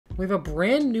We have a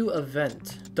brand new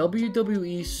event.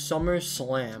 WWE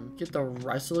SummerSlam. Get the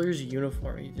wrestler's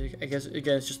uniform. I guess,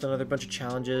 again, it's just another bunch of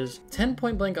challenges. 10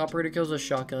 point-blank operator kills with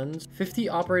shotguns. 50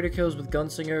 operator kills with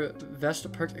gunslinger,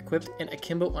 vest perk equipped, and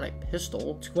akimbo on a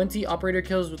pistol. 20 operator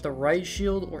kills with the right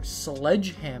shield or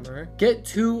sledgehammer. Get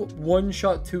 2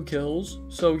 one-shot 2 kills.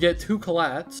 So get 2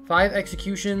 collats. 5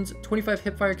 executions. 25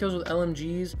 hipfire kills with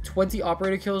LMGs. 20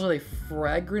 operator kills with a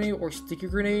frag grenade or sticky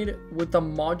grenade with the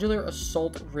modular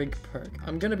assault rig perk.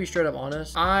 I'm gonna be straight up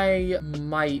honest. I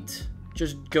might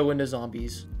just go into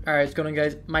zombies. Alright, what's going on,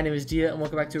 guys? My name is Dia and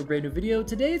welcome back to a brand new video.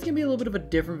 Today it's gonna be a little bit of a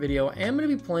different video. I am gonna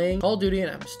be playing Call of Duty and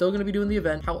I'm still gonna be doing the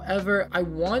event. However, I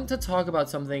want to talk about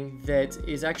something that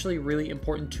is actually really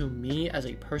important to me as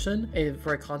a person and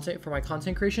for my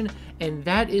content creation, and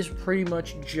that is pretty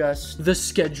much just the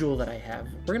schedule that I have.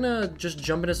 We're gonna just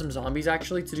jump into some zombies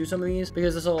actually to do some of these,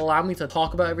 because this will allow me to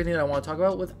talk about everything that I want to talk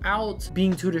about without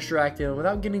being too distracted and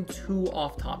without getting too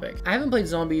off topic. I haven't played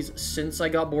zombies since I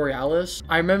got Borealis.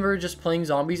 I remember just playing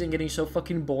zombies and getting so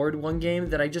fucking bored one game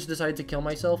that I just decided to kill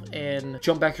myself and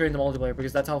jump back straight into multiplayer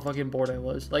because that's how fucking bored I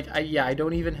was. Like, I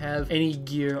don't even have any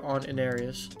gear on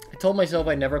Inarius. I told myself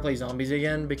I'd never play zombies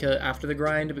again because after the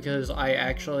grind, because I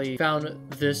actually found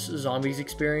this zombies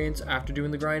experience after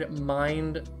doing the grind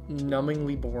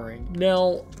mind-numbingly boring.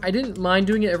 Now, I didn't mind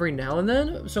doing it every now and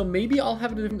then, so maybe I'll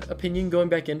have a different opinion going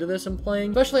back into this and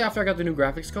playing, especially after I got the new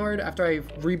graphics card, after I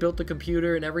rebuilt the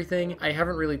computer and everything. I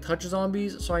haven't really touched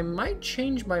zombies, so I might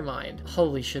change my mind.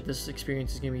 Holy shit, this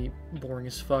experience is gonna be boring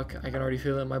as fuck. I can already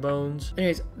feel it in my bones.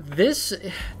 Anyways, this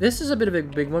is a bit of a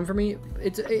big one for me.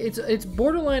 It's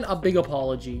borderline a big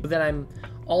apology that I'm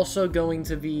also going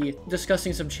to be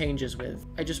discussing some changes with.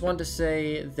 I just want to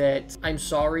say that I'm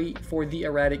sorry for the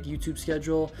erratic YouTube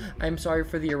schedule. I'm sorry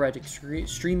for the erratic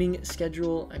streaming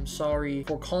schedule. I'm sorry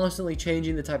for constantly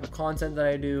changing the type of content that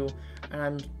I do. And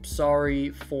I'm sorry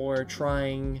for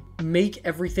trying make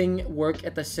everything work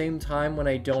at the same time when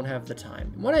I don't have the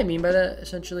time. What I mean by that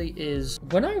essentially is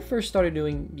when I first started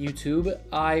doing YouTube,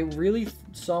 I really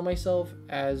saw myself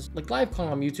as like live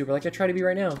comm YouTuber, like I try to be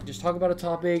right now. Just talk about a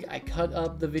topic, I cut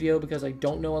up the video because I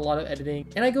don't know a lot of editing,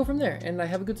 and I go from there and I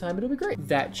have a good time. It'll be great.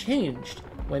 That changed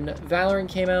when Valorant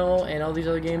came out and all these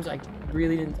other games.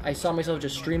 I saw myself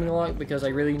just streaming a lot because I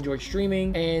really enjoy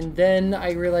streaming, and then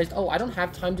I realized, oh, I don't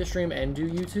have time to stream and do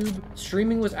YouTube.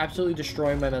 Streaming was absolutely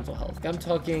destroying my mental health. I'm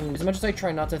talking, as much as I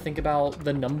try not to think about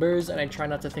the numbers and I try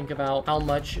not to think about how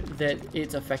much that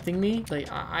it's affecting me, like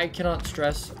I cannot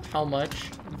stress how much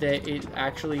that it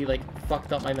actually like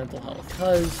fucked up my mental health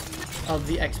because of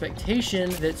the expectation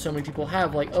that so many people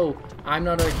have, like, oh, I'm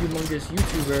not a humongous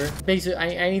YouTuber. Basically,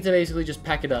 I need to basically just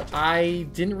pack it up. I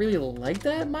didn't really like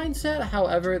that mindset.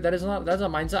 However, that's a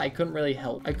mindset I couldn't really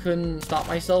help. I couldn't stop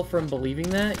myself from believing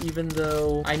that, even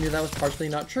though I knew that was partially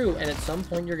not true. And at some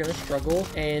point, you're gonna struggle,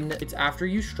 and it's after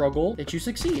you struggle that you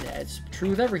succeed. It's true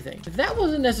with everything. That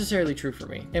wasn't necessarily true for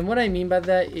me. And what I mean by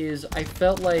that is I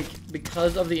felt like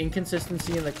because of the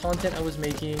inconsistency in the content I was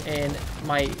making and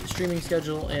my streaming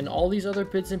schedule and all these other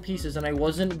bits and pieces, and I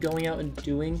wasn't going out and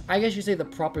doing, I guess you say, the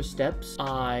proper steps,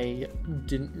 I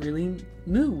didn't really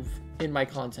move in my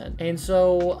content. And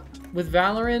so with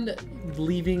Valorant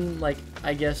leaving, like,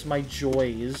 I guess my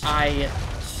joys, I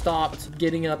stopped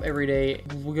getting up every day,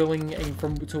 going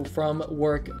from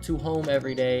work to home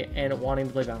every day and wanting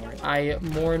to play Valorant. I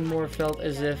more and more felt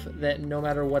as if that no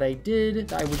matter what I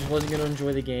did, I just wasn't going to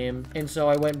enjoy the game. And so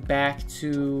I went back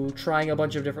to trying a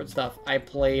bunch of different stuff. I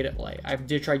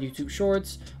did try YouTube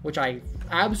Shorts, which I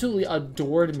absolutely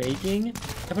adored making.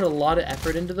 I put a lot of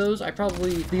effort into those.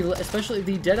 Especially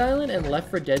the Dead Island and Left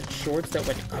 4 Dead shorts that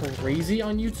went crazy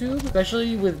on YouTube,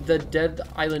 especially with the Dead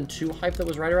Island 2 hype that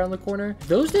was right around the corner.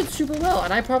 Those did super well,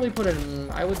 and I probably put in,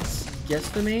 I would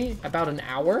guesstimate, about an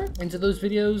hour into those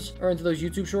videos, or into those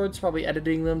YouTube shorts, probably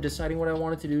editing them, deciding what I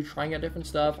wanted to do, trying out different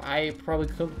stuff. I probably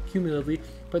cumulatively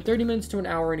put 30 minutes to an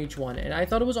hour in each one, and I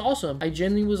thought it was awesome. I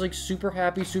genuinely was like super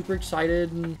happy, super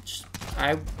excited, and just,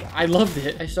 I loved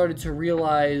it. I started to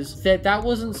realize that that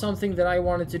wasn't something that I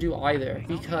wanted to do either,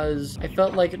 because I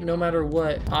felt like no matter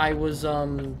what I was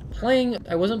playing,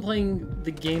 I wasn't playing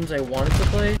the games I wanted to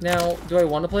play. Now, do I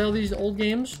want to play all these old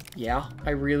games? Yeah,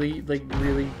 I really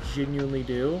genuinely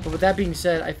do. But with that being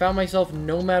said, I found myself,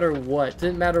 no matter what,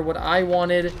 didn't matter what I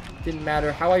wanted, didn't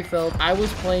matter how I felt, I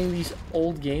was playing these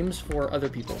old games for other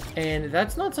people. And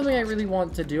that's not something I really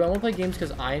want to do. I want to play games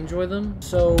because I enjoy them.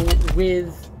 So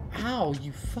with... Ow,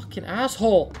 you fucking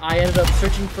asshole. I ended up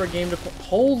searching for a game to play.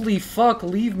 Holy fuck,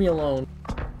 leave me alone.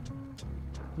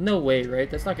 No way,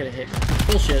 right? That's not gonna hit me.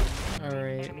 Bullshit.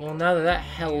 Alright, well now that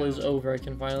hell is over, I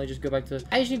can finally just go back to...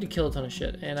 I just need to kill a ton of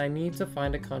shit, and I need to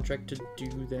find a contract to do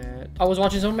that. I was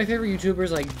watching some of my favorite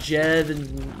YouTubers like Jed,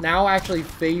 and now actually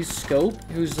FaZe Scope,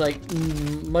 who's like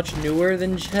much newer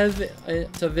than Jed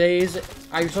to FaZe.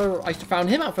 I found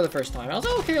him out for the first time. I was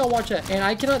like, okay, I'll watch it. And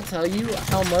I cannot tell you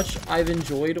how much I've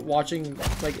enjoyed watching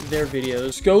like their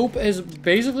videos. Scope has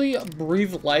basically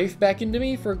breathed life back into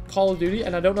me for Call of Duty,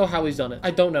 and I don't know how he's done it.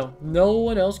 I don't know. No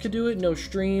one else could do it. No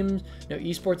streams, no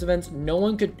esports events. No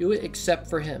one could do it except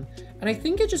for him. And I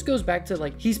think it just goes back to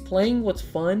like, he's playing what's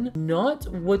fun, not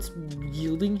what's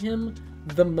yielding him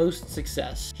the most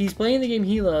success. He's playing the game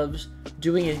he loves,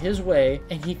 doing it his way,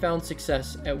 and he found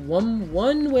success at one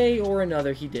way or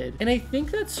another. He did. And I think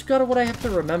that's kind of what I have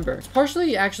to remember. It's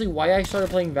partially actually why I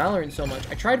started playing Valorant so much.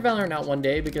 I tried Valorant out one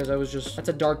day because I was just, that's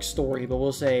a dark story, but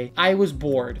we'll say I was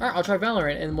bored. All right, I'll try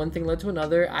Valorant. And one thing led to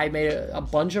another. I made a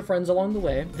bunch of friends along the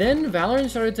way. Then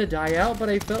Valorant started to die out, but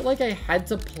I felt like I had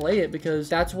to play it because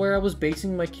that's where I was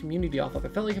basing my community off of. I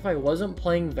felt like if I wasn't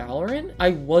playing Valorant, I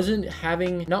wasn't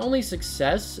having not only success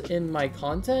in my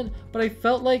content, but I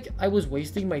felt like I was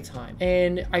wasting my time,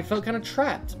 and I felt kind of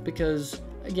trapped because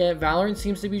again, Valorant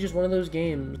seems to be just one of those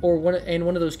games, or one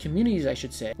of those communities, I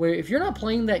should say, where if you're not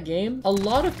playing that game, a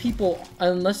lot of people,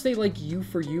 unless they like you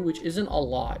for you, which isn't a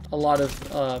lot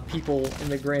of people in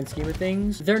the grand scheme of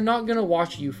things, they're not gonna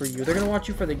watch you for you. They're gonna watch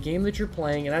you for the game that you're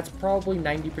playing, and that's probably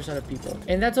 90% of people.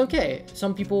 And that's okay.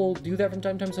 Some people do that from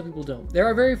time to time, some people don't. There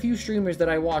are very few streamers that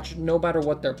I watch no matter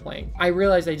what they're playing. I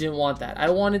realized I didn't want that. I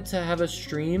wanted to have a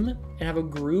stream and have a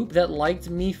group that liked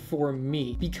me for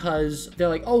me, because they're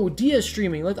like, oh, Dia's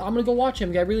streaming. I'm gonna go watch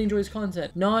him. I really enjoy his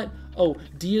content. Not, oh,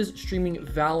 Dia's streaming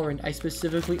Valorant. I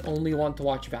specifically only want to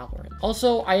watch Valorant.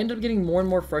 Also, I ended up getting more and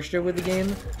more frustrated with the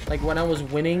game. Like when I was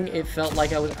winning, it felt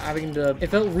like I was having to, it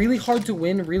felt really hard to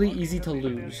win, really easy to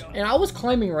lose. And I was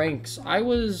climbing ranks. I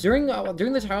was, during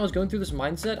the time I was going through this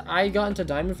mindset, I got into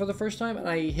Diamond for the first time and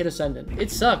I hit Ascendant. It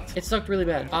sucked. It sucked really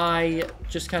bad. I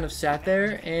just kind of sat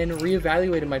there and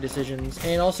reevaluated my decisions.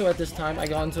 And also at this time, I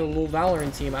got into a little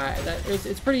Valorant team.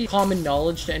 It's pretty common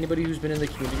knowledge to anybody who's been in the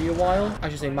community a while. I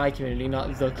should say my community,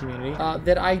 not the community,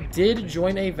 that I did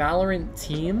join a Valorant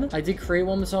team. I did create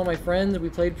one with some of my friends. We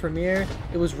played Premiere.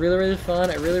 It was really, really fun.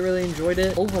 I really, really enjoyed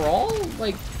it. Overall,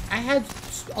 like, I had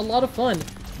a lot of fun.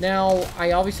 Now,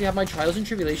 I obviously have my trials and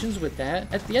tribulations with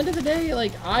that. At the end of the day,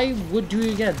 like, I would do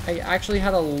it again. I actually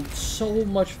had so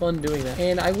much fun doing that,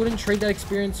 and I wouldn't trade that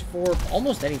experience for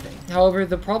almost anything. However,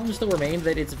 the problem still remained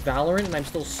that it's Valorant and I'm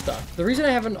still stuck. The reason I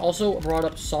haven't also brought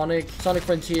up Sonic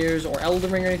Frontiers or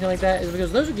Elden Ring or anything like that is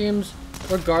because those are games,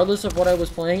 regardless of what I was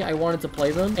playing, I wanted to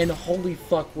play them, and holy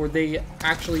fuck, were they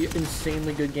actually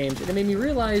insanely good games. And it made me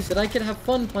realize that I could have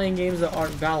fun playing games that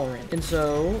aren't Valorant. And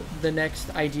so the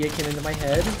next idea came into my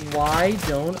head: why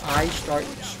don't I start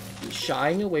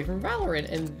shying away from Valorant?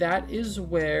 And that is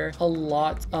where a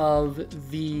lot of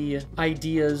the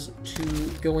ideas to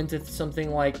go into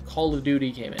something like Call of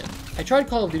Duty came in. I tried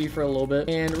Call of Duty for a little bit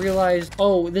and realized,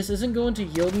 oh, this isn't going to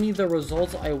yield me the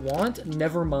results I want.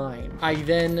 Never mind. I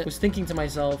then was thinking to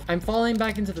myself, I'm falling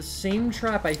back into the same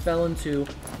trap I fell into,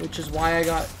 which is why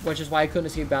I couldn't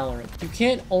escape Valorant. You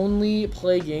can't only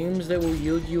play games that will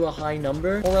yield you a high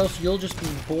number, or else you'll just be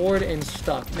bored and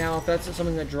stuck. Now, if that's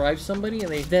something that drives somebody,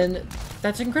 and then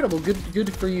that's incredible.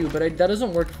 Good for you, but that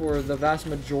doesn't work for the vast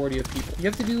majority of people. You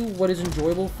have to do what is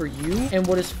enjoyable for you and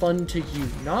what is fun to you,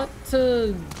 not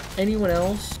to anyone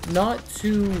else, not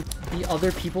to the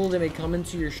other people that may come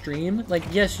into your stream. Like,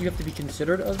 yes, you have to be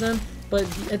considerate of them, but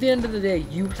at the end of the day,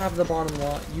 you have the bottom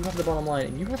line. You have the bottom line,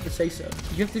 and you have to say so.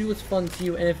 You have to do what's fun to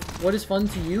you, and if what is fun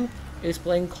to you is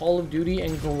playing Call of Duty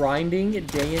and grinding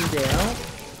day in, day out,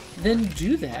 then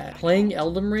do that. Playing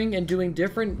Elden Ring and doing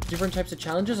different types of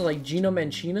challenges like Gino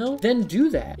Mancino, then do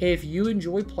that. If you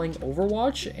enjoy playing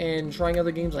Overwatch and trying other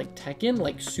games like Tekken,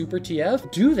 like Super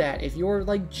TF, do that. If you're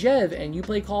like Jev and you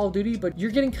play Call of Duty, but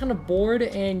you're getting kind of bored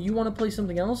and you want to play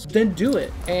something else, then do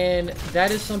it. And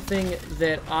that is something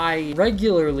that I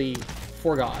regularly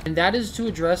forgot. And that is to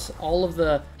address all of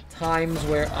the times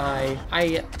where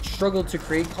I struggled to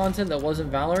create content that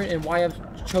wasn't Valorant, and why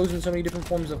I've chosen so many different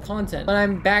forms of content. But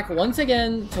I'm back once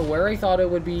again to where I thought it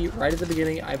would be right at the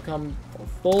beginning. I've come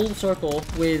full circle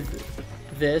with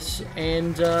this,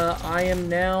 and I am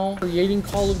now creating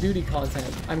Call of Duty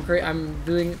content. I'm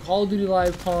doing Call of Duty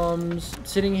live comms,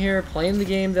 sitting here playing the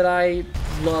game that I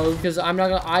love, because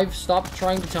I've stopped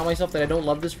trying to tell myself that I don't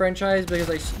love this franchise because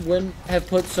I wouldn't have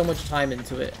put so much time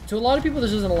into it. To a lot of people,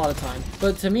 this isn't a lot of time,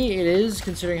 but to me, it is,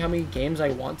 considering how many games I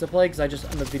want to play, because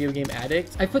I'm a video game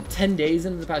addict. I put 10 days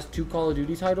into the past 2 Call of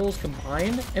Duty titles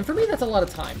combined, and for me, that's a lot of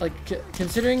time. Like,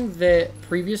 considering the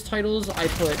previous titles, I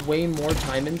put way more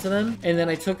time into them, and then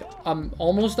I took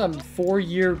almost a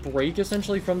 4-year break,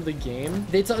 essentially, from the game.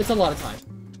 It's a lot of time.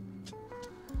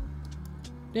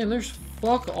 Damn, there's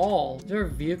fuck all. Is there a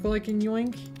vehicle I can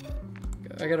yoink?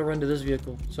 I gotta run to this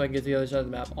vehicle so I can get to the other side of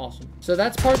the map. Awesome. So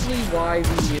that's partly why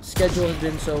the schedule has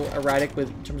been so erratic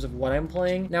in terms of what I'm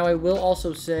playing. Now, I will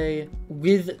also say,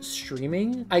 with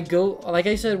streaming, like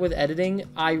I said, with editing,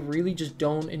 I really just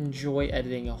don't enjoy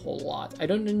editing a whole lot. I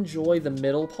don't enjoy the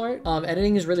middle part.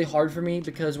 Editing is really hard for me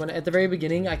because at the very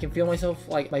beginning, I can feel myself,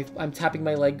 like, I'm tapping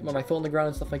my leg, my foot on the ground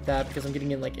and stuff like that because I'm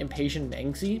getting like impatient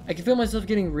and angsty. I can feel myself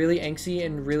getting really angsty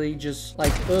and really just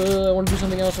like, I want to do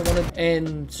something else.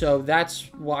 And so that's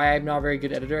why I'm not a very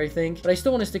good editor, I think. But I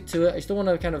still want to stick to it. I still want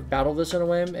to kind of battle this in a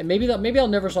way. And maybe I'll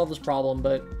never solve this problem,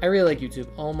 but I really like YouTube.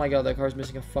 Oh my god, that car's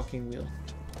missing a fucking wheel.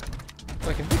 So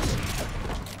I can fix it.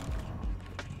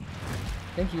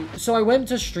 Thank you. So I went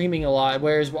to streaming a lot,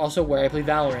 whereas also where I play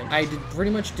Valorant. I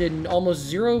pretty much did almost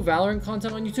 0 Valorant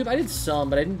content on YouTube. I did some,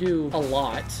 but I didn't do a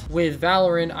lot. With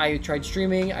Valorant, I tried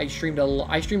streaming. I streamed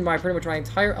pretty much my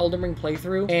entire Elden Ring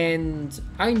playthrough, and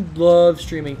I love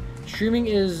streaming. Streaming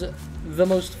is the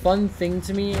most fun thing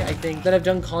to me, I think, that I've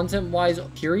done content-wise,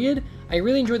 period. I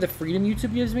really enjoy the freedom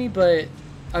YouTube gives me, but,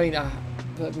 I mean,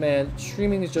 but man,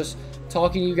 streaming is just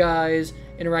talking to you guys,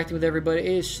 interacting with everybody.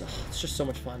 It's just so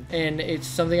much fun, and it's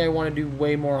something I want to do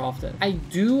way more often. I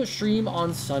do stream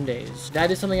on Sundays. That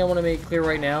is something I want to make clear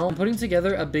right now. I'm putting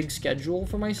together a big schedule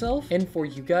for myself and for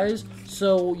you guys,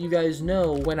 so you guys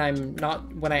know when I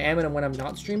am and when I'm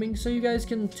not streaming, so you guys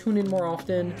can tune in more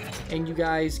often, and you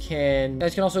guys can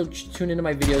also tune into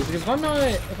my videos, because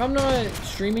if I'm not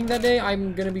streaming that day,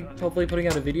 I'm gonna be hopefully putting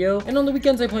out a video, and on the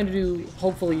weekends I plan to do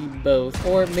hopefully both.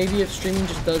 Or maybe if streaming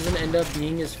just doesn't end up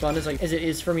being as fun as it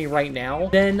is for me right now,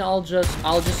 then I'll just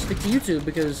stick to YouTube,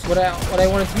 because what I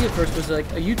wanted to be at first was like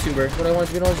a YouTuber. What I wanted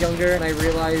to be when I was younger, and I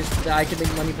realized that I could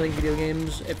make money playing video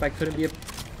games if I couldn't be a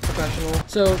professional.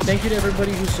 So thank you to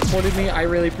everybody who supported me. I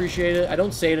really appreciate it. I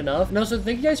don't say it enough. And also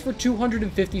thank you guys for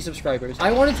 250 subscribers.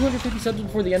 I wanted 250 subs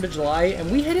before the end of July, and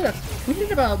we hit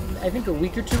it about, I think, a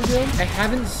week or 2 ago. I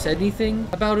haven't said anything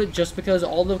about it just because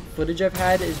all the footage I've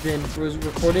had was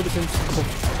recorded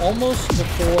since almost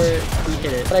before we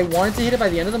hit it. But I wanted to hit it by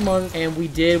the end of the month, and we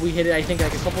did. We hit it, I think,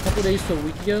 like a couple days to a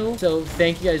week ago. So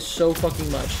thank you guys so fucking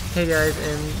much. Hey guys,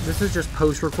 and this is just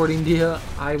post-recording Dia.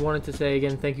 I wanted to say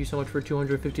again, thank you so much for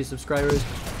 250 subscribers.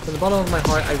 From the bottom of my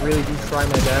heart, I really do try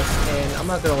my best, and I'm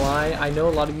not gonna lie, I know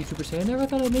a lot of YouTubers say, I never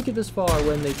thought I'd make it this far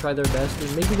when they try their best,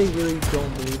 and maybe they really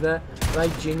don't believe that, but I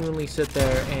genuinely sit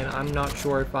there, and I'm not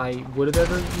sure if I would have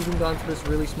ever even gone to this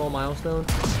really small milestone,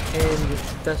 and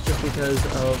that's just because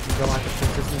of the lack of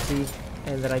consistency,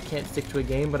 and that I can't stick to a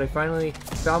game. But I finally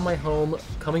found my home,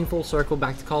 coming full circle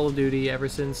back to Call of Duty ever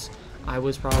since I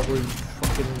was probably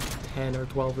fucking 10 or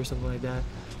 12 or something like that.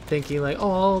 Thinking like,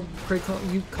 oh, I'll create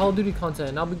Call of Duty content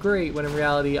and I'll be great, when in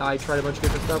reality I tried a bunch of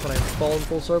different stuff and I've fallen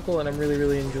full circle, and I'm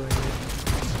really enjoying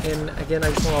it. And again,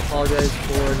 I just want to apologize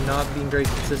for not being very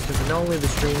consistent with not only the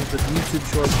streams, but the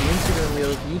YouTube shorts, the Instagram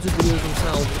reels, the YouTube videos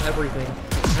themselves, everything.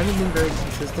 I haven't been very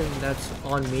consistent, and that's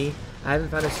on me. I haven't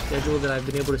found a schedule that I've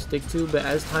been able to stick to, but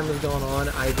as time has gone on,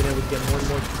 I've been able to get more and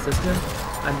more consistent.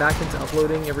 I'm back into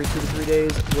uploading every 2 to 3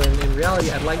 days, when in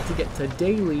reality I'd like to get to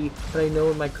daily, but I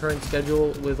know in my current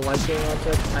schedule with life going on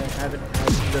such, I haven't had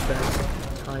the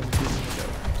best time doing so.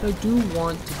 So I do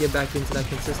want to get back into that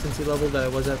consistency level that I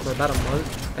was at for about a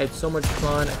month. I had so much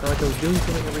fun. I felt like I was doing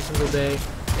something every single day,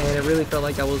 and it really felt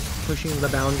like I was pushing the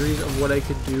boundaries of what I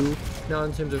could do, not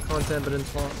in terms of content, but in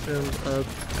terms of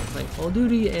playing Call of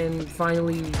Duty, and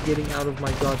finally getting out of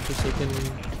my godforsaken,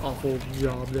 awful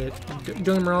job that, don't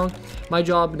get me wrong, my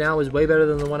job now is way better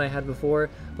than the one I had before,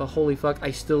 but holy fuck,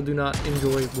 I still do not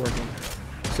enjoy working.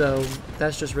 So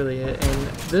that's just really it. And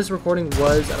this recording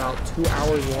was about 2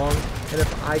 hours long, and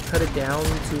if I cut it down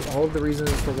to all of the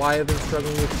reasons for why I've been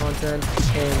struggling with content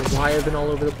and why I've been all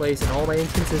over the place and all my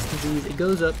inconsistencies, it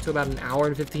goes up to about an hour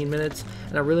and 15 minutes,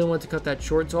 and I really want to cut that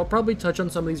short, so I'll probably touch on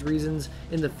some of these reasons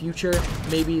in the future.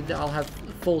 Maybe I'll have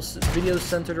full videos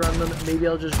centered around them, maybe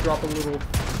I'll just drop a little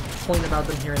point about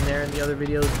them here and there in the other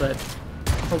videos, but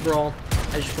overall,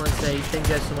 I just want to say thank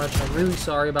you guys so much. I'm really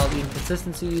sorry about the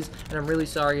inconsistencies, and I'm really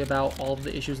sorry about all of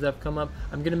the issues that have come up.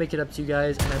 I'm going to make it up to you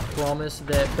guys, and I promise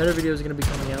that better videos are going to be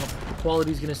coming out. The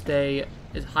quality is going to stay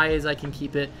as high as I can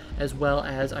keep it, as well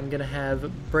as I'm going to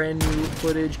have brand new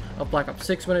footage of Black Ops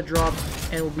 6 when it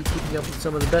drops, and we'll be keeping up with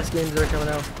some of the best games that are coming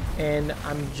out, and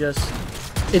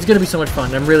it's going to be so much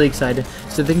fun. I'm really excited.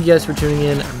 So thank you guys for tuning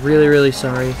in. I'm really, really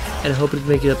sorry, and I hope to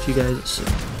make it up to you guys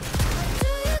soon.